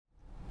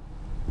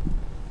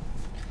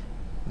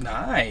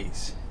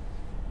Nice.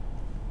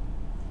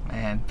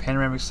 Man,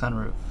 panoramic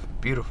sunroof.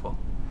 Beautiful.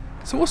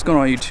 So what's going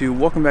on, YouTube?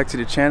 Welcome back to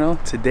the channel.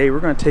 Today we're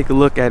going to take a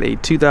look at a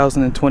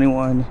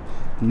 2021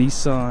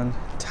 Nissan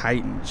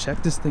Titan.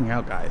 Check this thing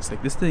out, guys.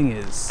 Like, this thing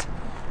is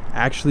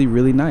actually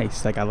really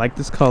nice. Like, I like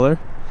this color.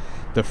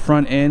 The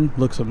front end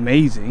looks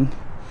amazing.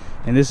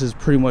 And this has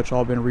pretty much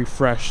all been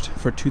refreshed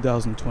for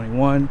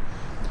 2021.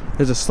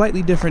 There's a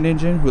slightly different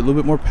engine with a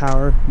little bit more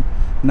power,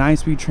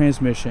 9-speed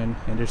transmission,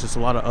 and there's just a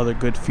lot of other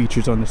good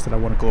features on this that I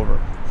want to go over.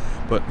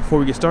 But before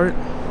we get started,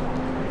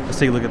 let's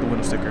take a look at the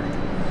window sticker.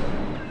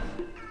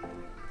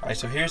 Alright,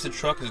 so here's the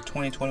truck. It's a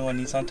 2021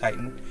 Nissan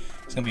Titan.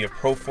 It's going to be a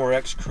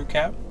Pro4-X crew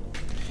cab.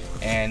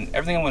 And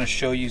everything I'm going to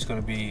show you is going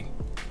to be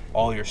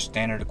all your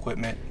standard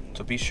equipment.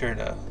 So be sure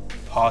to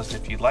pause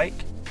if you like.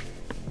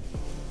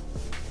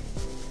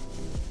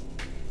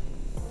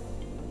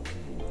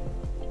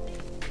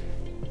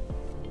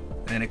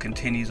 And then it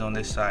continues on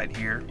this side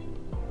here.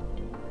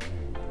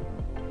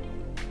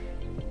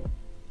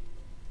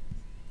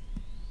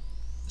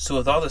 So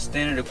with all the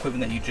standard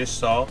equipment that you just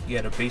saw, you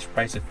had a base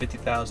price of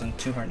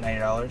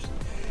 $50,290.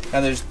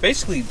 Now there's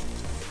basically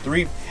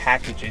three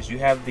packages. You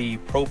have the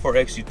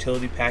Pro4-X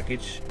utility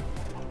package,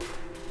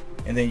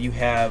 and then you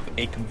have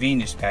a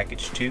convenience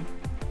package too.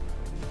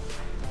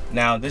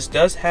 Now this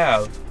does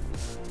have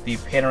the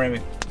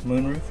panoramic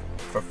moonroof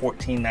for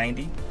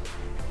 $1,490,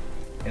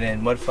 and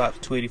then mud flaps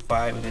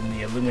 $285, and then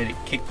the illuminated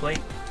kick plate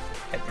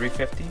at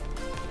 $350.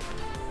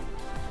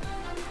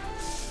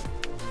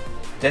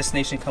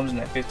 Destination comes in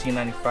at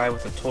 $1,595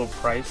 with a total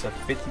price of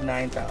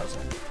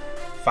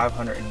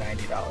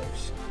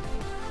 $59,590.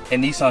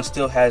 And Nissan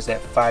still has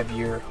that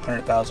 5-year,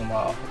 100,000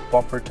 mile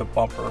bumper to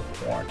bumper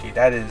warranty.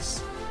 That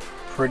is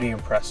pretty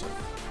impressive.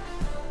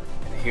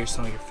 And here's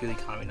some of your fuel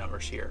economy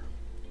numbers here.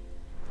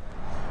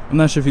 I'm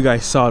not sure if you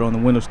guys saw it on the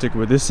window sticker,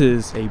 but this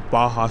is a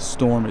Baja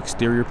Storm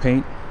exterior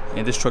paint,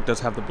 and this truck does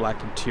have the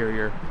black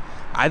interior.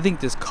 I think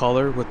this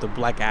color with the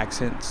black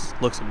accents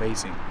looks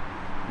amazing.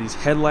 These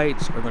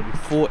headlights are going to be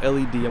full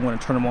LED. I'm going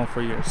to turn them on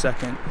for you in a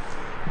second.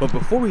 But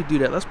before we do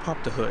that, let's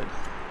pop the hood.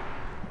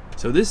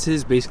 So this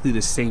is basically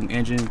the same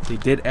engine. They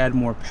did add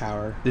more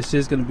power. This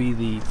is going to be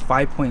the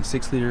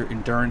 5.6 liter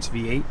Endurance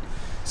V8.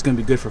 It's going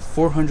to be good for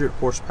 400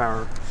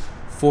 horsepower,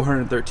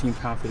 413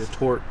 pound-feet of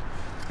torque.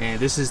 And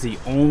this is the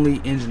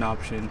only engine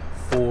option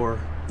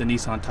for the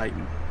Nissan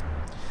Titan.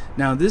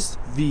 Now this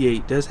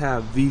V8 does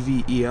have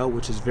VVEL,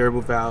 which is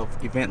variable valve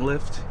event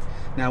lift.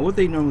 Now what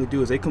they normally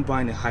do is they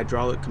combine the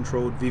hydraulic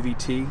controlled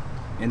VVT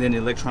and then the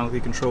electronically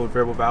controlled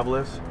variable valve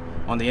lift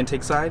on the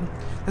intake side.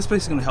 That's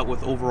basically going to help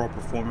with overall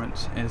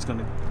performance, and it's going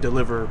to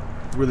deliver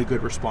really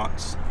good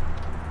response.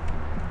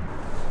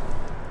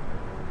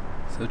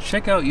 So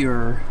check out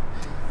your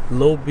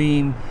low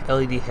beam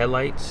LED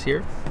headlights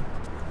here.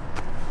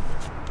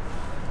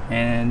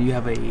 And you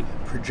have a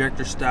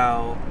projector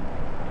style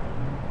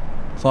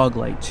fog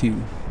light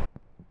too.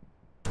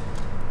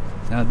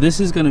 Now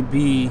this is going to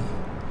be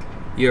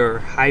your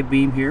high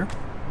beam here,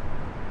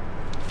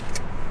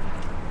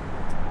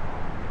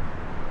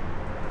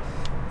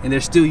 and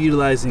they're still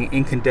utilizing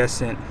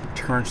incandescent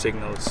turn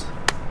signals.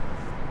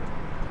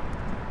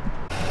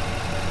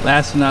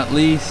 Last but not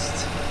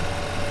least,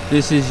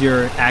 this is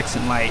your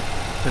accent light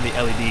for the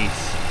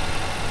LEDs.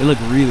 They look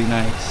really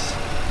nice.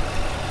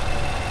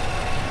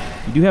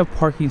 You do have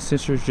parking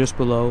sensors just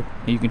below,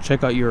 and you can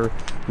check out your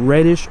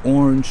reddish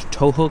orange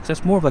tow hooks.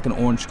 That's more of like an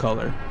orange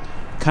color.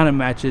 Kind of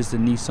matches the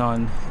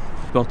Nissan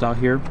belt out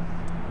here.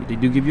 They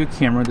do give you a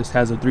camera. This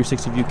has a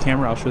 360 view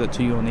camera. I'll show that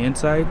to you on the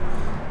inside.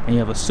 And you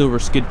have a silver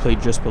skid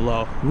plate just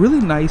below. Really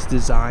nice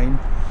design,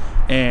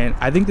 and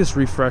I think this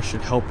refresh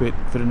should help it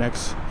for the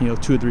next 2 or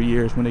 3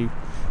 years when they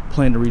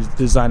plan to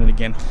redesign it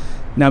again.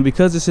 Now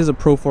because this is a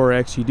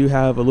Pro4-X, you do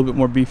have a little bit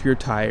more beefier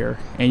tire,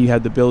 and you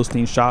have the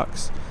Bilstein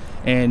shocks,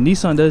 and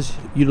Nissan does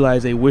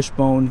utilize a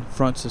wishbone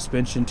front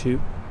suspension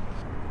too.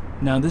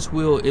 Now this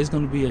wheel is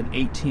going to be an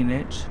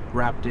 18-inch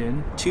wrapped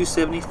in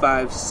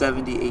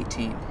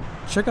 275/70/18.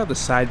 Check out the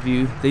side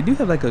view. They do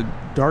have like a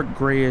dark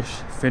grayish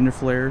fender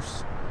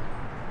flares,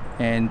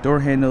 and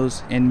door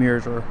handles and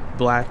mirrors are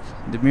black.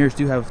 The mirrors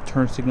do have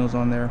turn signals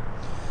on there.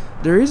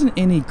 There isn't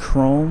any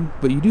chrome,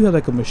 but you do have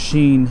like a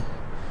machine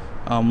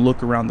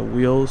look around the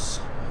wheels.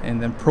 And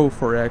then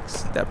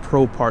Pro4-X, that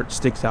Pro part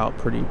sticks out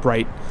pretty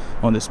bright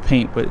on this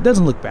paint, but it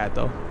doesn't look bad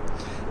though.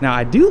 Now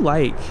I do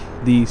like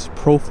these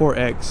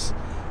Pro4-X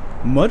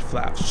mud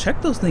flaps.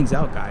 Check those things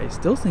out, guys.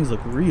 Those things look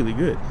really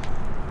good.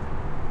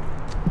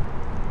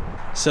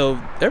 So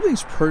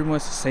everything's pretty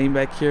much the same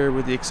back here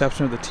with the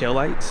exception of the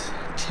taillights.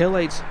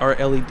 Taillights are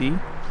LED,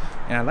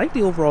 and I like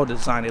the overall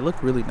design. They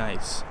look really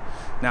nice.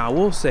 Now I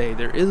will say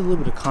there is a little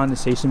bit of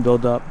condensation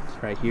buildup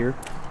right here,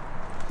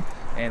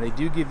 and they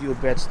do give you a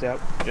bed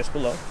step just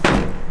below.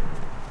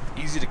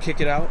 Easy to kick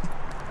it out.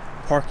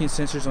 Parking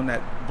sensors on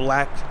that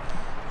black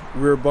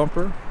rear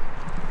bumper.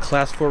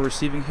 Class 4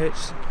 receiving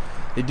hitch.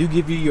 They do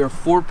give you your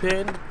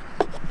 4-pin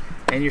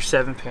and your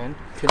 7-pin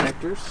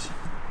connectors,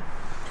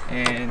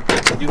 and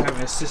you do have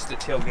an assisted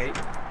tailgate.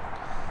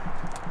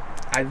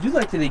 I do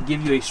like that they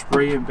give you a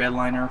spray-in bed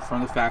liner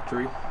from the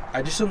factory.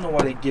 I just don't know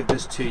why they give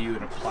this to you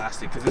in a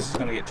plastic, because this is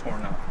going to get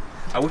torn up.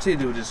 I wish they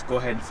would just go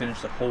ahead and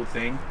finish the whole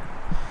thing.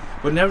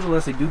 But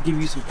nevertheless, they do give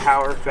you some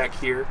power back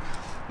here.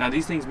 Now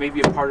these things may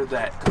be a part of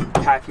that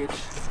package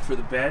for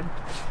the bed.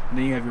 And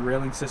then you have your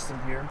railing system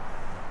here.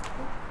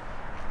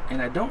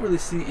 And I don't really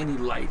see any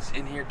lights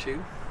in here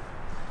too.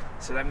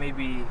 So that may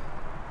be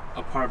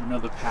a part of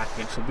another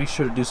package. So be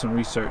sure to do some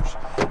research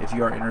if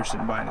you are interested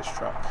in buying this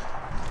truck.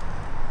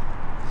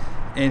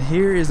 And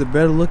here is a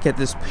better look at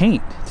this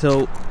paint.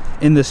 So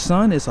in the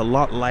sun it's a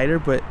lot lighter,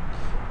 but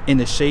in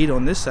the shade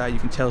on this side you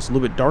can tell it's a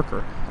little bit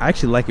darker. I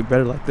actually like it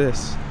better like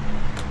this.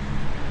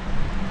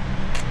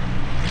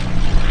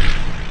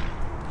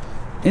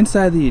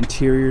 Inside the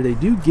interior they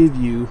do give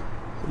you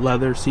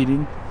leather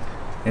seating,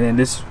 and then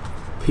this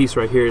piece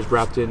right here is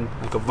wrapped in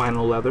like a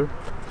vinyl leather.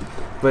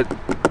 But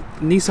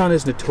Nissan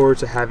is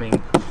notorious for having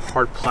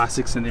hard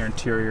plastics in their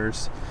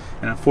interiors,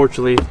 and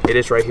unfortunately it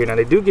is right here. Now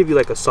they do give you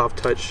like a soft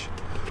touch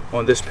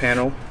on this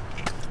panel,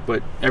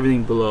 but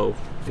everything below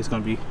is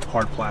going to be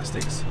hard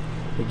plastics.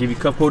 They give you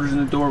cup holders in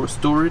the door with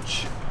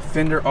storage,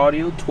 Fender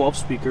audio, 12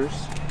 speakers,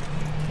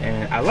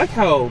 and I like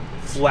how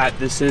flat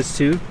this is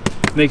too.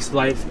 Makes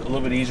life a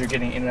little bit easier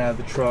getting in and out of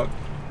the truck.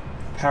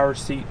 Power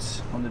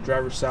seats on the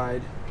driver's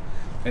side,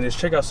 and just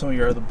check out some of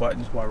your other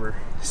buttons while we're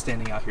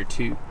standing out here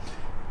too.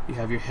 You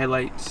have your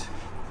headlights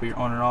for your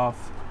on and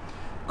off,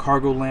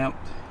 cargo lamp,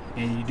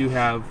 and you do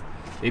have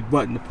a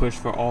button to push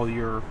for all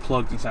your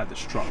plugs inside this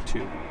truck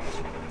too.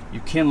 You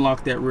can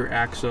lock that rear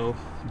axle,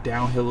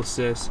 downhill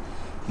assist.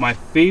 My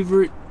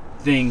favorite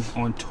thing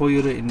on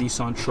Toyota and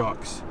Nissan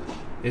trucks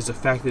is the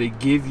fact that they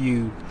give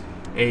you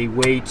a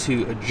way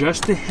to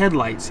adjust the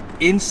headlights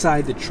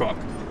inside the truck.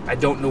 I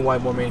don't know why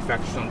more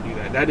manufacturers don't do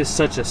that. That is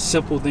such a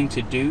simple thing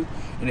to do,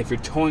 and if you're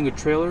towing a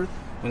trailer,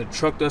 when the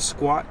truck does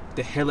squat,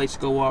 the headlights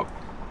go up.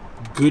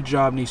 Good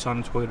job Nissan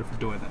and Toyota for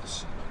doing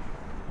this.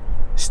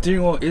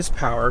 Steering wheel is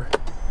power.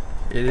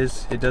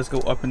 It does go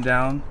up and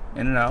down,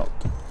 in and out.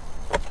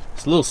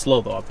 It's a little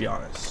slow though, I'll be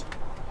honest.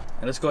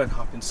 And let's go ahead and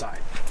hop inside.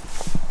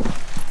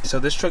 So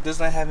this truck does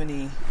not have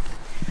any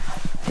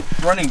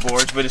running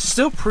boards, but it's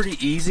still pretty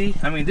easy.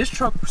 I mean, this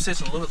truck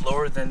sits a little bit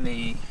lower than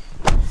the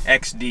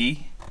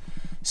XD,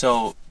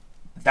 so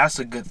that's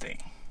a good thing.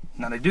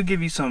 Now they do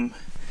give you some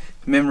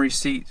memory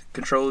seat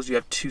controls. You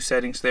have 2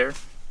 settings there,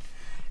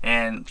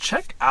 and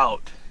check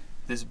out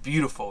this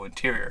beautiful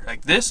interior.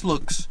 Like, this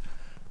looks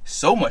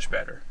so much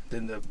better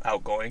than the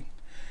outgoing,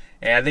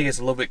 and I think it's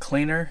a little bit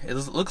cleaner. It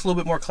looks a little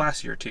bit more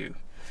classier too.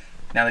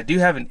 Now they do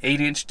have an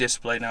 8-inch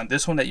display. Now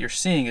this one that you're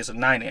seeing is a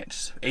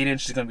 9-inch.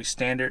 8-inch is going to be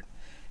standard,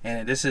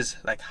 and this is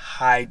like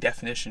high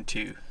definition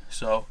too.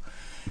 So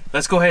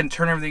let's go ahead and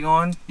turn everything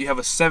on. You have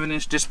a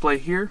 7-inch display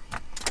here.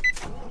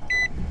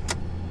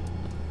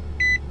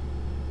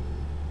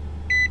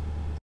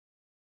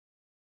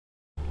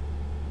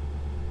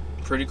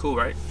 Pretty cool,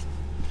 right?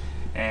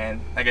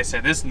 And like I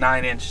said, this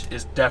 9-inch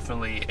is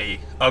definitely a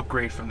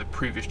upgrade from the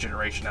previous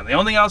generation. Now the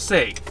only thing I'll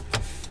say,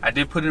 I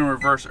did put it in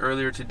reverse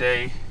earlier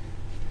today.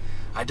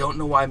 I don't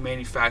know why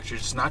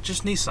manufacturers, it's not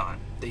just Nissan,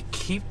 they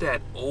keep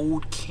that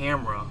old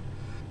camera.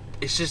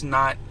 It's just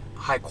not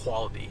high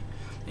quality.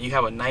 And you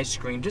have a nice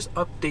screen, just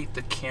update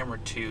the camera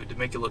too to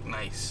make it look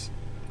nice.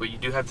 But you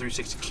do have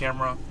 360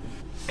 camera,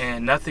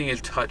 and nothing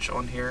is touch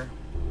on here.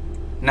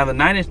 Now the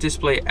 9-inch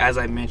display, as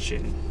I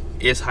mentioned,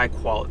 is high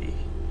quality.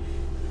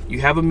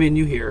 You have a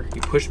menu here,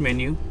 you push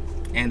menu,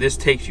 and this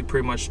takes you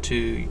pretty much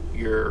to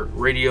your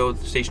radio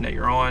station that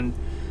you're on.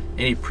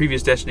 Any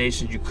previous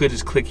destinations, you could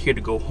just click here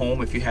to go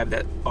home if you have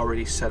that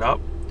already set up.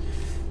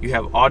 You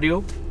have audio,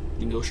 you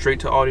can go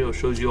straight to audio. It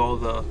shows you all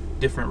the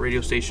different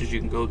radio stations you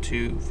can go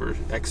to for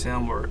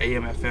XM or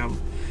AM, FM.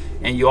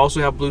 And you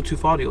also have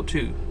Bluetooth audio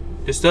too.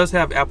 This does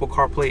have Apple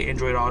CarPlay,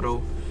 Android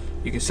Auto.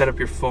 You can set up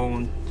your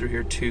phone through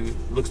here too.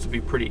 It looks to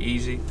be pretty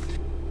easy.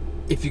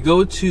 If you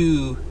go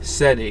to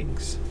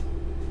settings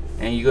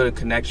and you go to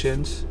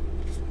connections,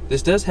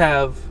 this does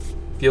have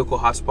vehicle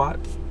hotspot,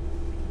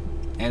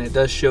 and it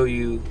does show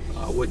you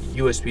what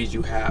USBs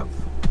you have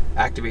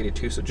activated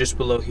too. So just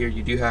below here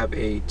you do have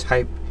a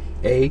Type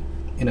A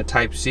and a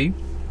Type C,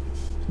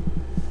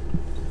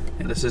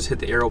 and let's just hit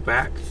the arrow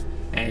back,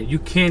 and you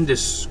can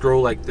just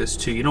scroll like this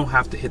too. You don't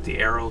have to hit the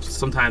arrows.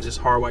 Sometimes it's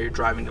hard while you're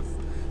driving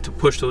to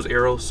push those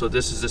arrows, so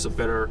this is just a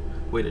better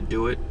way to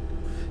do it.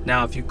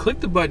 Now if you click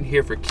the button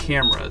here for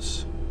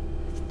cameras,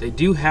 they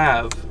do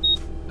have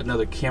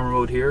another camera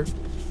mode here.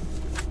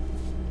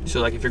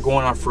 So like if you're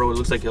going off-road, it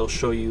looks like it'll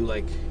show you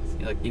like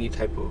any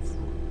type of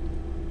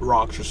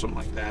rocks or something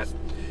like that.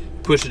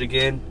 Push it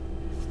again,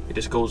 it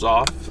just goes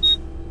off.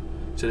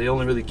 So they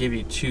only really give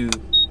you 2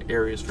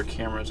 areas for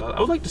cameras. I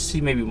would like to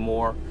see maybe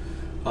more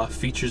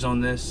features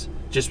on this,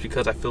 just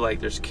because I feel like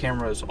there's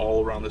cameras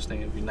all around this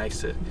thing. It'd be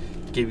nice to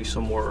give you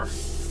some more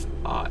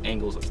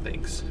angles of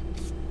things.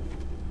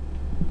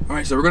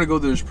 Alright, so we're going to go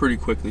through this pretty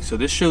quickly. So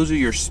this shows you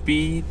your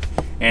speed,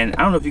 and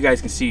I don't know if you guys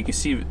can see,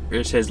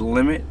 it says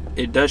limit.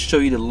 It does show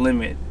you the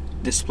limit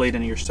displayed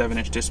on your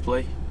 7-inch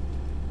display.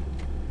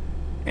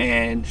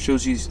 and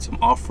shows you some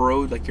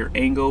off-road, like your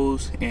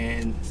angles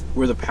and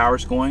where the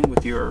power's going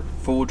with your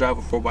four-wheel drive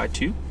or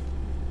 4x2.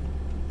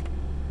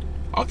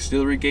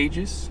 Auxiliary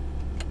gauges,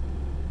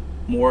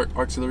 more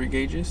auxiliary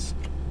gauges.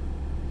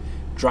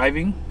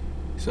 Driving,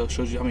 so it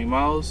shows you how many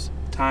miles,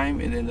 time,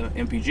 and then the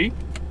MPG.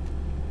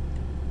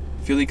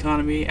 Fuel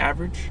economy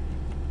average,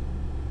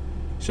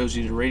 shows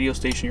you the radio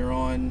station you're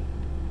on,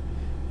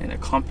 and a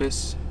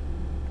compass.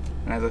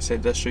 And as I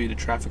said, it does show you the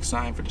traffic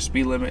sign for the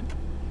speed limit.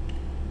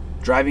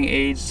 Driving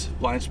aids,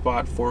 blind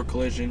spot, forward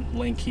collision,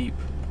 lane keep,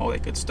 all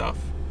that good stuff.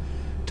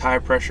 Tire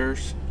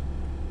pressures,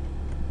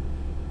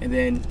 and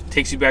then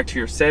takes you back to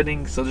your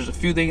settings. So there's a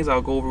few things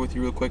I'll go over with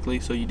you real quickly.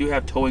 So you do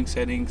have towing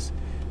settings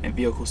and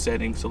vehicle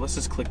settings. So let's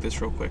just click this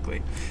real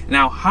quickly.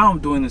 Now, how I'm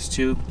doing this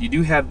too, you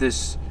do have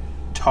this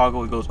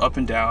toggle. It goes up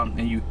and down,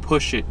 and you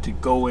push it to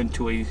go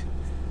into a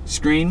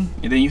screen,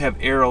 and then you have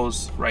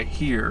arrows right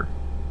here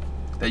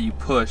that you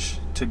push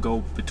to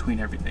go between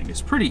everything.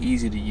 It's pretty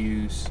easy to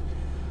use.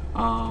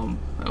 Oh,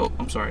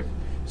 I'm sorry.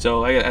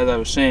 So as I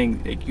was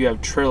saying, you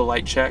have trailer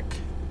light check.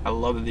 I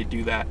love that they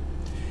do that.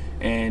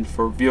 And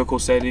for vehicle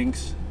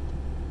settings,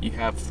 you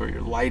have for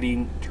your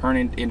lighting, turn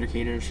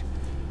indicators,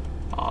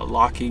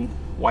 locking,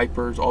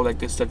 wipers, all that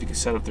good stuff you can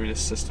set up through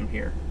this system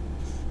here.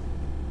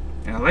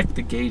 And I like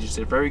the gauges.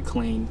 They're very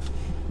clean.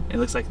 It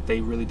looks like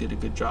they really did a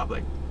good job,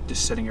 like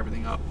just setting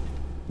everything up.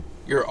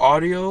 Your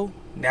audio,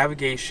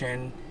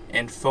 navigation,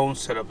 and phone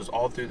setup is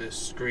all through this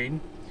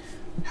screen.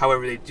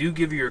 However, they do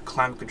give you your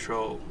climate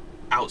control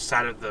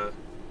outside of the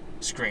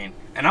screen,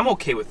 and I'm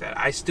okay with that.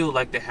 I still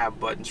like to have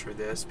buttons for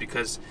this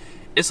because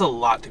it's a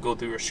lot to go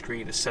through your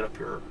screen to set up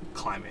your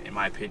climate, in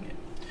my opinion.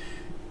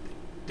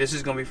 This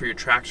is going to be for your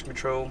traction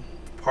control,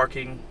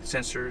 parking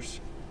sensors.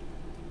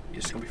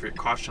 It's going to be for your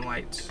caution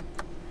lights.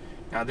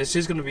 Now this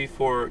is going to be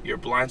for your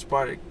blind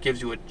spot. It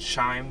gives you a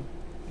chime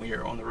when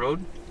you're on the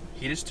road.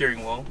 Heated steering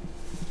wheel,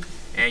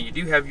 and you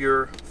do have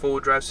your four-wheel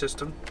drive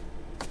system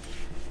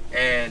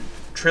and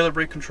trailer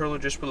brake controller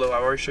just below. I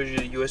already showed you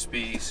the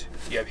USBs.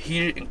 You have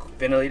heated and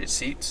ventilated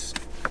seats,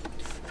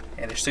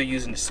 and they're still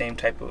using the same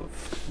type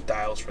of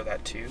dials for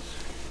that too.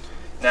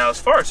 Now as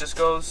far as this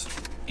goes,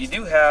 you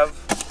do have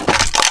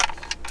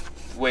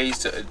ways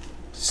to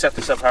set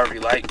this up however you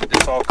like.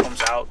 This all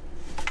comes out,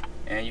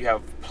 and you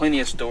have plenty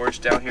of storage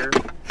down here.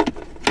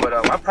 But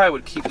I probably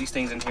would keep these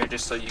things in here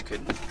just so you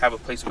could have a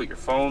place to put your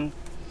phone,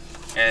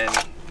 and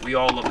we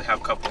all love to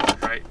have cup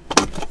holders, right?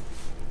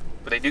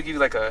 But they do give you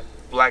like a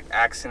black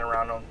accent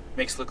around them,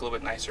 makes it look a little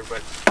bit nicer.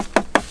 But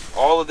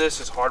all of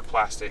this is hard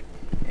plastic,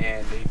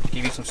 and they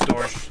give you some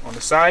storage on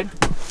the side.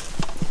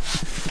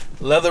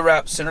 Leather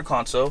wrapped center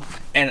console,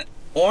 and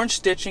orange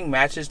stitching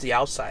matches the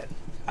outside.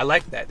 I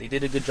like that. They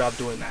did a good job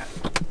doing that.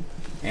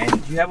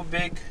 And you have a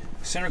big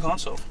center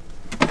console.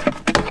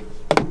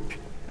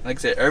 Like I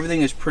said,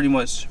 everything is pretty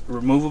much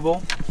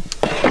removable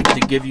to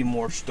give you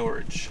more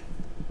storage.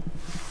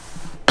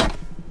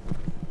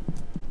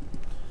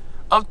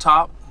 Up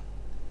top,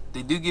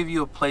 they do give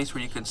you a place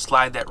where you can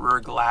slide that rear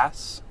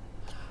glass.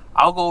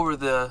 I'll go over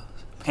the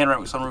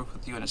panoramic sunroof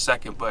with you in a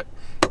second, but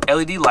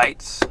LED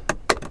lights,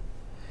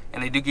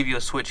 and they do give you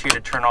a switch here to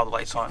turn all the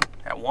lights on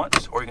at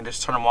once, or you can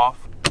just turn them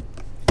off.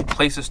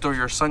 Place to store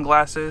your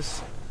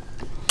sunglasses.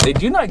 They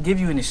do not give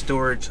you any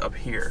storage up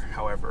here,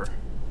 however,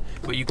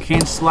 but you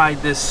can slide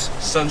this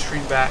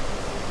sunscreen back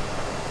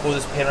for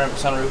this panoramic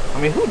sunroof.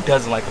 I mean, who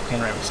doesn't like a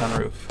panoramic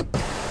sunroof?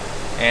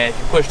 And if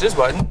you push this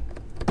button,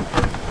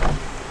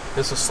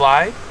 this will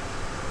slide.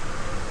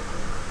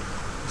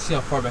 You see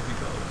how far back it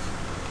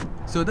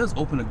goes. So it does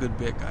open a good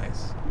bit,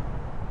 guys.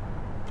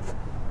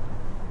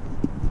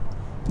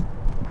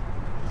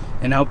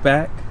 And out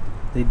back,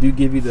 they do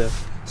give you the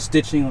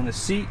stitching on the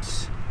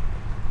seats,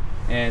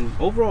 and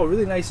overall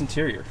really nice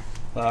interior.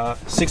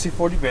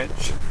 60/40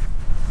 bench.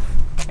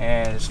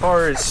 And as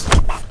far as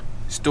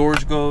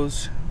storage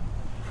goes,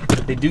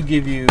 they do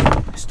give you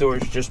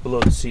storage just below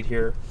the seat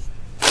here.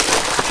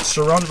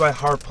 Surrounded by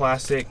hard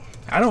plastic.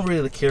 I don't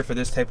really care for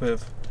this type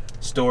of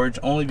storage,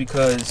 only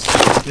because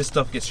this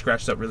stuff gets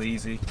scratched up really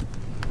easy.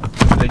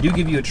 They do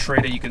give you a tray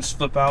that you can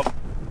flip out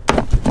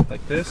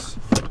like this.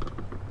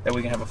 That way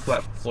you can have a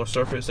flat floor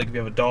surface. Like if you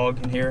have a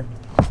dog in here,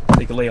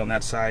 they can lay on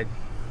that side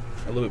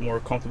a little bit more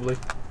comfortably.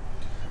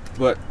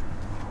 But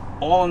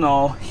all in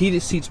all,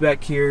 heated seats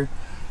back here.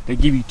 They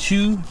give you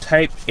two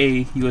Type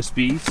A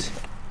USBs,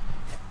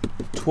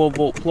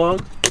 12-volt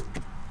plug,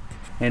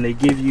 and they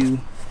give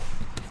you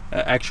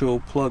an actual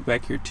plug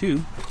back here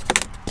too.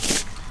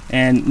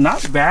 And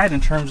not bad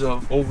in terms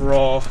of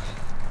overall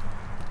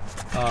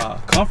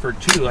comfort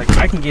too. Like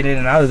I can get in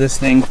and out of this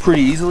thing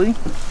pretty easily.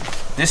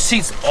 This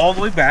seat's all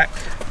the way back,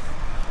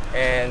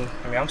 and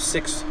I mean I'm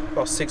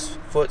about 6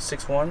 foot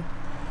 6'1",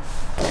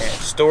 and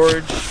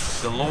storage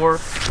galore.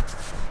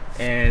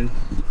 And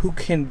who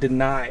can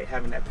deny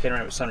having that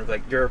panoramic sunroof?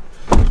 Like your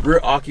rear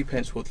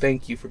occupants will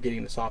thank you for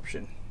getting this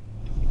option.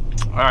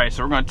 All right,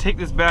 so we're gonna take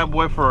this bad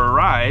boy for a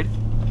ride.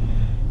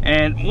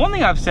 And one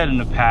thing I've said in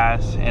the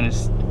past, and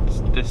it's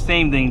the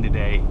same thing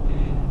today,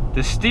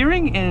 the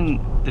steering in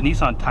the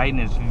Nissan Titan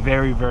is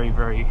very, very,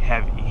 very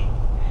heavy.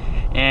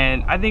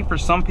 And I think for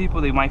some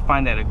people they might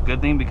find that a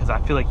good thing, because I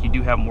feel like you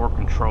do have more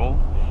control.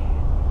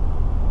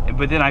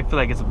 But then I feel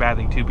like it's a bad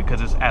thing too,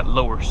 because it's at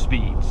lower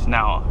speeds.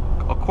 Now,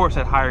 of course,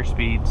 at higher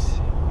speeds,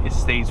 it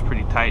stays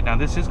pretty tight. Now,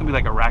 this is gonna be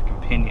like a rack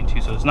and pinion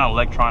too, so it's not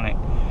electronic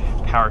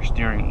power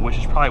steering, which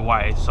is probably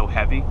why it's so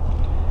heavy.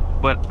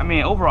 But I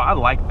mean, overall, I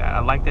like that. I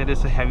like that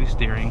it's a heavy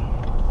steering,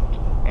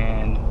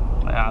 and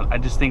I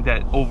just think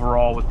that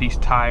overall, with these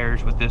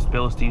tires, with this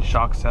Bilstein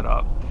shock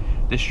setup,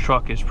 this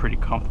truck is pretty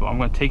comfortable. I'm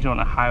gonna take it on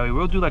the highway.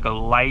 We'll do like a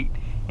light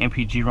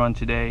MPG run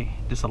today,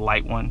 just a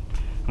light one.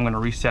 I'm gonna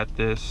reset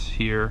this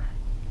here,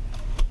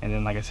 and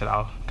then, like I said,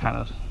 I'll kind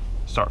of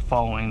start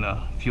following the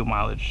fuel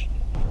mileage.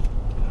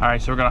 All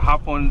right, so we're gonna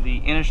hop on the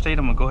interstate.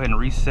 I'm gonna go ahead and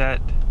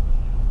reset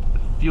the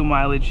fuel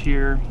mileage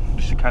here,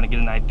 just to kind of get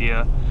an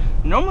idea.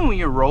 Normally when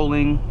you're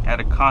rolling at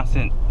a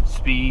constant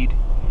speed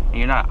and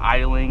you're not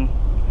idling,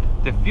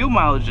 the fuel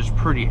mileage is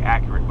pretty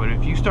accurate. But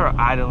if you start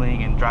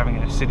idling and driving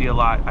in the city a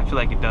lot, I feel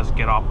like it does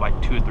get off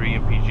like 2 or 3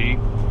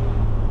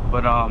 mpg.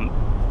 But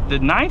the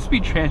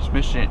 9-speed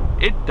transmission,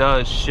 it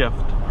does shift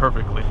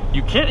perfectly.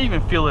 You can't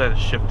even feel that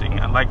it's shifting.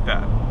 I like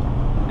that.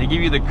 They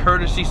give you the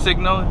courtesy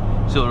signal,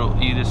 so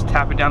you just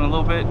tap it down a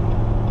little bit.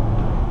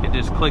 It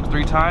just clicks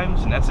 3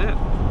 times, and that's it.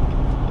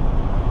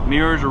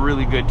 Mirrors are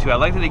really good too. I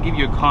like that they give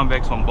you a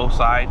convex on both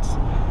sides.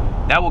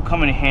 That will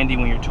come in handy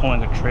when you're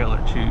towing a trailer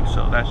too.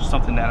 So that's just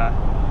something that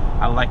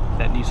I like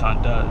that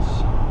Nissan does.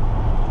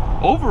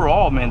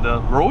 Overall, man,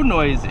 the road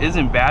noise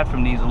isn't bad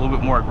from these a little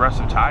bit more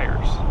aggressive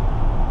tires.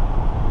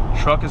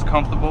 Truck is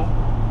comfortable,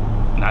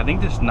 and I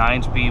think this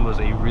 9-speed was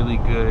a really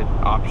good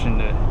option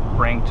to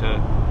bring to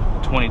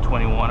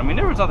 2021. I mean,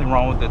 there was nothing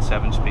wrong with that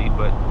 7-speed,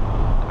 but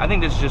I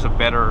think this is just a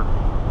better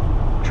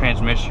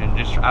transmission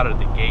just out of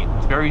the gate.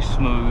 It's very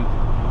smooth.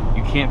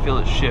 You can't feel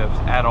it shift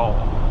at all.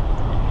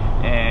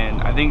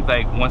 And I think,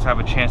 like, once I have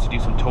a chance to do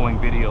some towing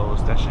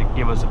videos, that should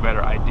give us a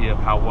better idea of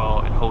how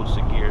well it holds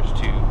the gears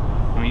too.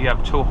 I mean, you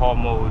have tow haul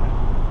mode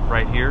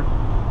right here,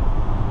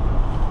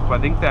 but I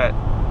think that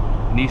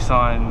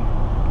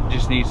Nissan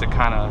just needs to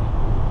kind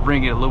of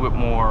bring it a little bit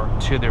more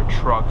to their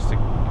trucks to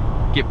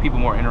get people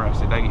more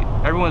interested. Like,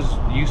 everyone's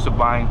used to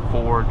buying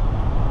Ford,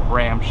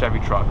 Ram, Chevy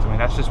trucks. I mean,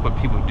 that's just what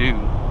people do.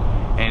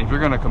 And if you're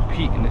gonna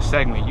compete in this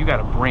segment, you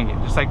gotta bring it.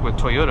 Just like with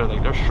Toyota,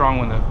 like, they're strong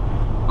in the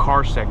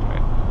car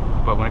segment.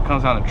 But when it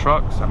comes down to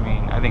trucks, I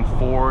mean, I think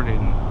Ford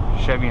and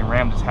Chevy and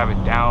Ram just have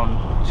it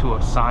down to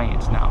a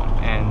science now.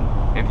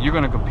 And if you're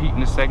gonna compete in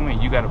this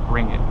segment, you gotta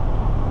bring it.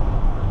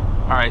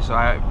 All right, so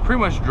I pretty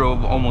much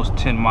drove almost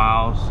 10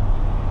 miles.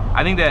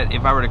 I think that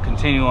if I were to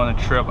continue on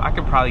the trip, I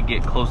could probably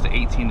get close to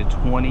 18 to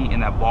 20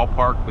 in that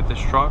ballpark with this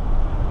truck.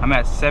 I'm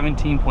at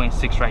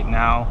 17.6 right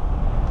now,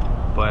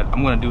 but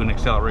I'm gonna do an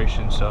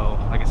acceleration. So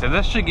like I said,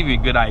 that should give you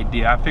a good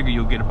idea. I figure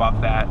you'll get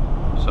about that.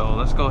 So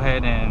let's go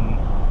ahead and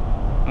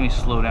let me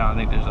slow down. I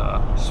think there's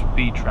a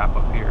speed trap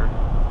up here.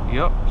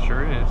 Yep,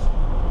 sure is.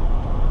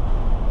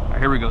 All right,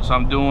 here we go. So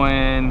I'm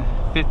doing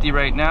 50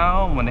 right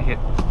now. I'm gonna hit.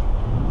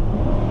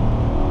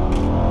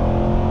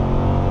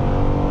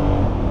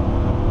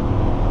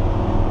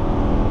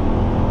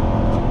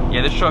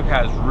 Yeah, this truck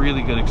has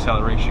really good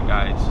acceleration,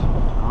 guys.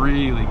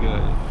 Really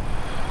good.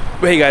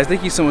 But hey guys,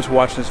 thank you so much for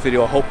watching this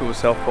video. I hope it was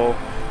helpful.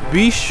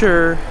 Be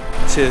sure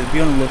to be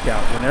on the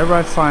lookout. Whenever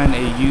I find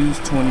a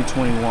used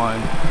 2021,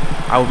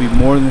 I will be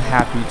more than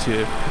happy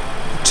to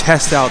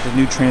test out the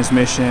new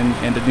transmission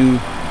and the new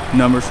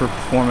numbers for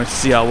performance,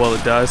 see how well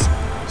it does.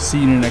 See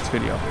you in the next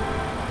video.